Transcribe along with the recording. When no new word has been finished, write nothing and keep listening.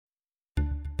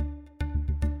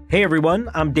Hey everyone,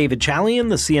 I'm David Chalian,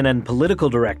 the CNN political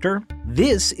director.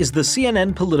 This is the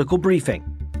CNN Political Briefing.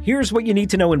 Here's what you need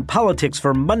to know in politics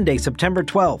for Monday, September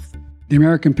 12th. The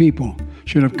American people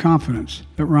should have confidence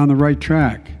that we're on the right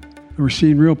track, that we're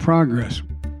seeing real progress.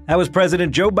 That was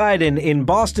President Joe Biden in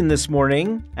Boston this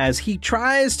morning as he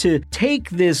tries to take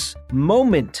this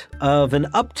moment of an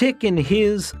uptick in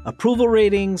his approval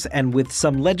ratings and with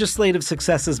some legislative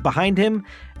successes behind him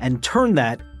and turn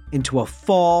that into a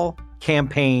fall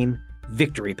campaign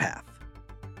victory path.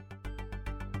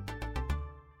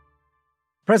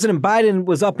 President Biden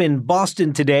was up in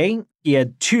Boston today. He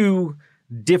had two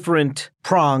different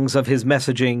prongs of his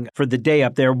messaging for the day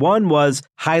up there. One was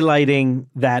highlighting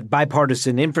that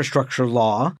bipartisan infrastructure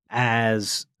law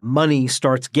as money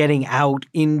starts getting out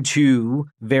into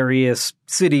various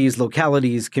cities,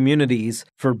 localities, communities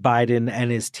for Biden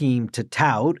and his team to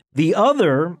tout. The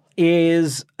other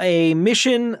is a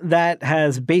mission that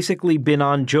has basically been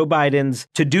on Joe Biden's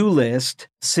to-do list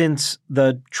since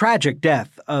the tragic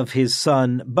death of his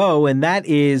son, Beau, and that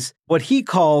is what he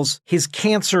calls his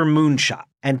cancer moonshot.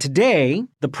 And today,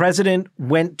 the president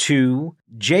went to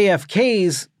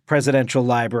JFK's presidential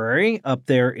library up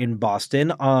there in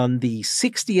Boston on the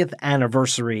 60th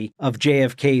anniversary of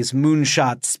JFK's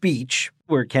moonshot speech,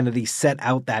 where Kennedy set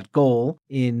out that goal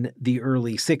in the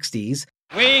early 60s.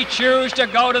 We choose to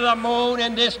go to the moon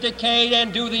in this decade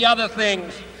and do the other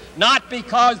things, not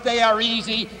because they are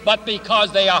easy, but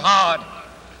because they are hard.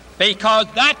 Because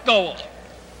that goal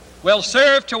will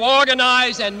serve to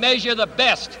organize and measure the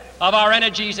best of our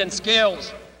energies and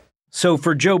skills. So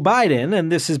for Joe Biden, and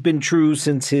this has been true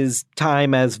since his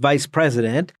time as vice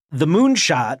president, the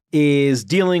moonshot is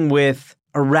dealing with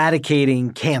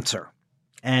eradicating cancer.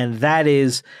 And that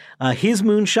is his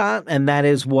moonshot, and that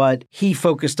is what he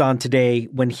focused on today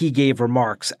when he gave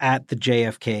remarks at the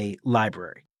JFK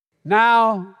Library.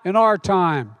 Now, in our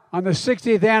time, on the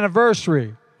 60th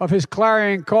anniversary of his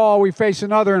clarion call, we face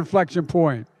another inflection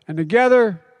point. And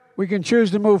together, we can choose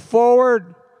to move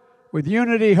forward with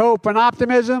unity, hope, and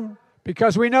optimism,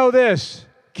 because we know this: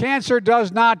 cancer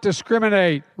does not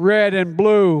discriminate red and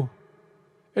blue.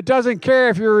 It doesn't care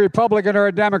if you're a Republican or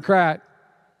a Democrat.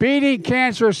 Beating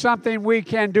cancer is something we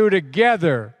can do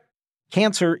together.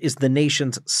 Cancer is the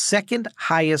nation's second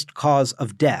highest cause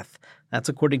of death. That's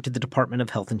according to the Department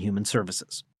of Health and Human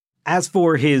Services. As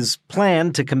for his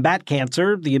plan to combat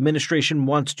cancer, the administration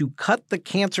wants to cut the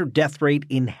cancer death rate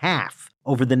in half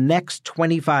over the next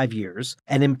 25 years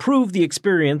and improve the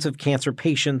experience of cancer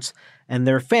patients and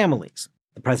their families.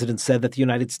 The president said that the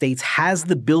United States has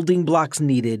the building blocks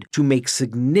needed to make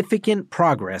significant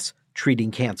progress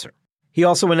treating cancer. He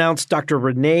also announced Dr.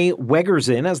 Renee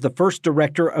Wegerson as the first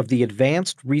director of the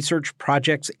Advanced Research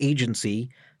Projects Agency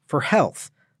for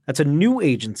Health. That's a new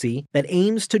agency that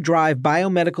aims to drive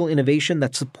biomedical innovation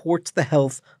that supports the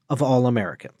health of all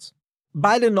Americans.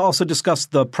 Biden also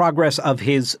discussed the progress of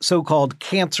his so-called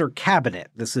cancer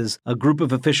cabinet. This is a group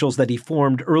of officials that he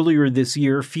formed earlier this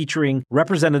year featuring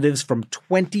representatives from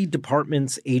 20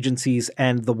 departments, agencies,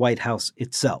 and the White House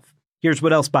itself. Here's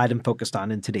what else Biden focused on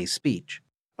in today's speech.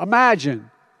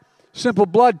 Imagine simple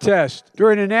blood test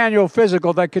during an annual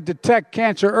physical that could detect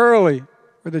cancer early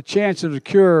with a chance of the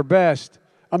cure or best.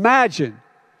 Imagine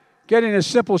getting a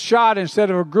simple shot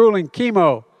instead of a grueling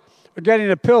chemo, or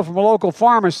getting a pill from a local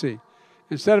pharmacy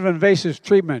instead of invasive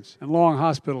treatments and long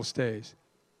hospital stays.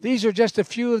 These are just a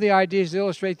few of the ideas that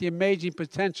illustrate the amazing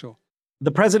potential. The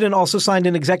president also signed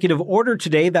an executive order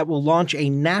today that will launch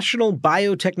a national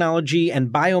biotechnology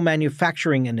and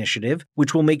biomanufacturing initiative,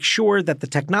 which will make sure that the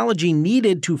technology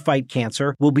needed to fight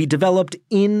cancer will be developed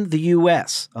in the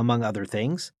U.S., among other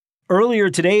things. Earlier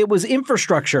today, it was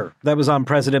infrastructure that was on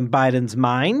President Biden's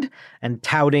mind, and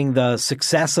touting the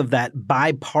success of that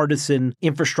bipartisan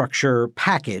infrastructure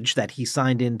package that he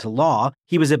signed into law.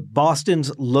 He was at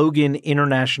Boston's Logan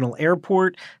International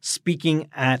Airport speaking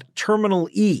at Terminal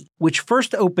E, which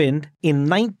first opened in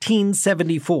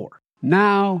 1974.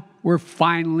 Now we're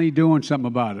finally doing something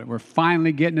about it. We're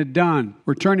finally getting it done.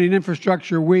 We're turning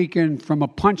Infrastructure Weekend from a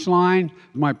punchline,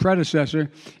 my predecessor,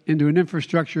 into an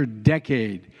infrastructure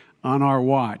decade on our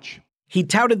watch. He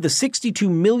touted the $62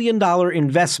 million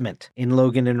investment in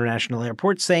Logan International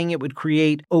Airport, saying it would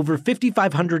create over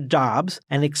 5,500 jobs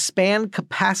and expand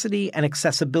capacity and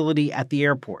accessibility at the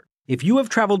airport. If you have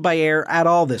traveled by air at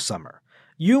all this summer,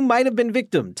 you might have been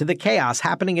victim to the chaos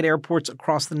happening at airports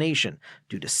across the nation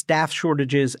due to staff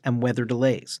shortages and weather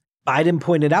delays. Biden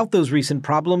pointed out those recent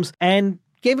problems and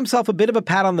gave himself a bit of a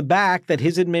pat on the back that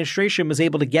his administration was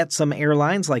able to get some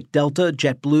airlines like Delta,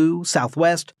 JetBlue,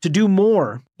 Southwest to do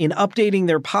more in updating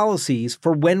their policies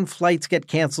for when flights get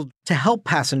canceled to help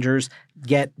passengers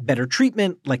get better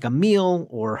treatment like a meal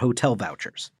or hotel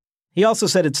vouchers. He also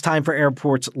said it's time for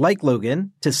airports like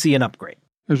Logan to see an upgrade.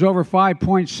 There's over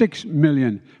 5.6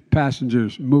 million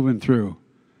passengers moving through.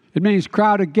 It means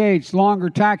crowded gates, longer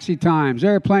taxi times,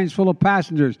 airplanes full of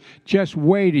passengers just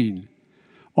waiting,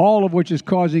 all of which is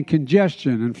causing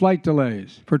congestion and flight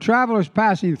delays. For travelers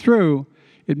passing through,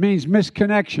 it means missed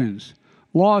connections,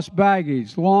 lost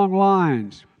baggage, long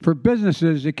lines. For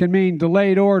businesses, it can mean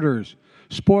delayed orders,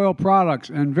 spoiled products,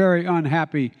 and very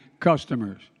unhappy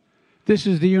customers. This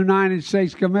is the United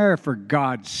States of America, for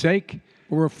God's sake.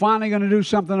 We're finally going to do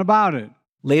something about it.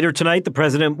 Later tonight, the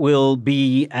president will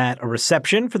be at a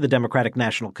reception for the Democratic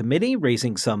National Committee,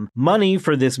 raising some money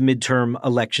for this midterm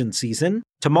election season.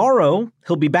 Tomorrow,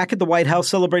 he'll be back at the White House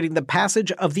celebrating the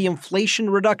passage of the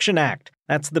Inflation Reduction Act.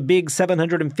 That's the big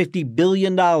 $750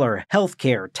 billion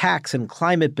healthcare, tax, and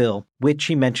climate bill, which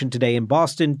he mentioned today in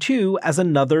Boston, too, as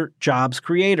another jobs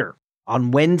creator.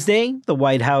 On Wednesday, the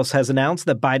White House has announced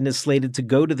that Biden is slated to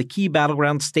go to the key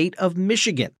battleground state of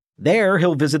Michigan. There,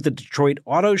 he'll visit the Detroit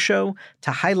Auto Show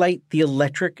to highlight the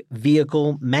electric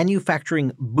vehicle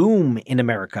manufacturing boom in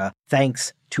America,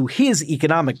 thanks to his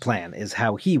economic plan, is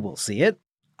how he will see it.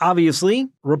 Obviously,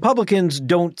 Republicans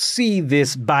don't see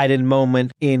this Biden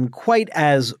moment in quite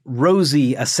as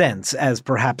rosy a sense as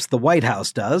perhaps the White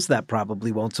House does. That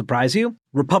probably won't surprise you.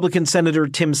 Republican Senator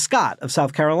Tim Scott of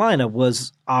South Carolina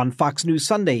was on Fox News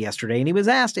Sunday yesterday, and he was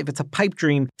asked if it's a pipe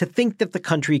dream to think that the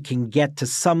country can get to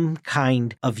some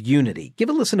kind of unity. Give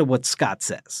a listen to what Scott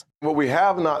says. What we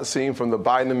have not seen from the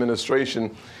Biden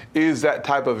administration is that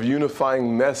type of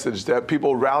unifying message that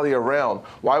people rally around.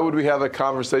 Why would we have a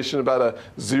conversation about a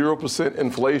 0%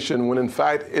 inflation when in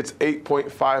fact it's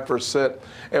 8.5%?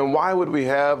 And why would we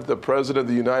have the President of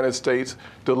the United States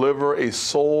deliver a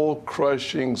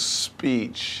soul-crushing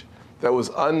speech that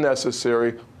was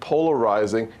unnecessary,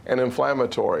 polarizing, and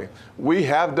inflammatory? We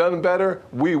have done better,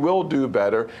 we will do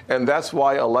better, and that's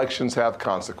why elections have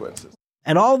consequences.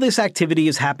 And all this activity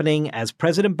is happening as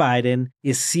President Biden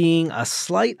is seeing a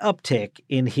slight uptick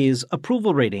in his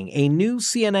approval rating. A new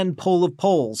CNN poll of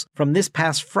polls from this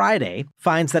past Friday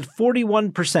finds that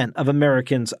 41% of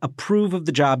Americans approve of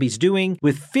the job he's doing,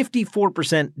 with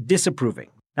 54% disapproving.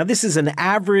 Now, this is an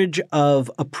average of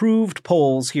approved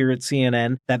polls here at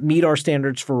CNN that meet our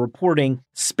standards for reporting,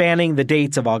 spanning the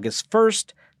dates of August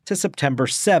 1st to September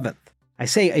 7th. I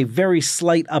say a very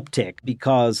slight uptick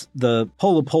because the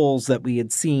poll of polls that we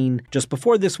had seen just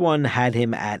before this one had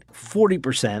him at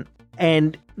 40%.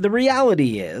 And the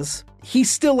reality is he's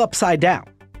still upside down.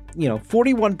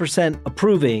 41%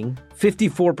 approving,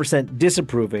 54%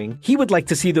 disapproving. He would like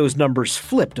to see those numbers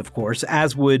flipped, of course,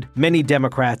 as would many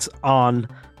Democrats on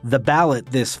the ballot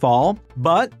this fall.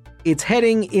 But it's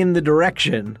heading in the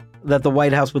direction that the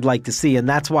White House would like to see. And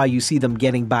that's why you see them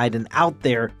getting Biden out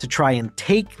there to try and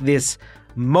take this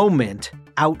moment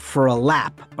out for a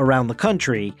lap around the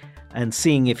country and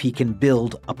seeing if he can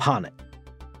build upon it.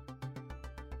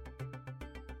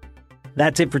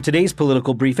 That's it for today's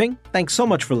political briefing. Thanks so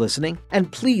much for listening.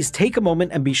 And please take a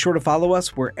moment and be sure to follow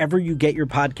us wherever you get your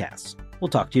podcasts. We'll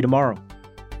talk to you tomorrow.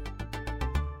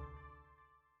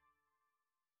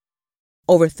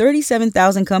 Over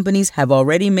 37,000 companies have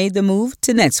already made the move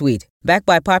to NetSuite. Backed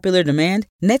by popular demand,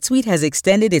 NetSuite has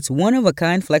extended its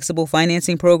one-of-a-kind flexible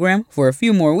financing program for a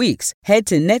few more weeks. Head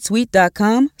to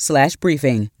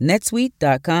netsuite.com/briefing.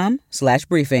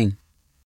 netsuite.com/briefing.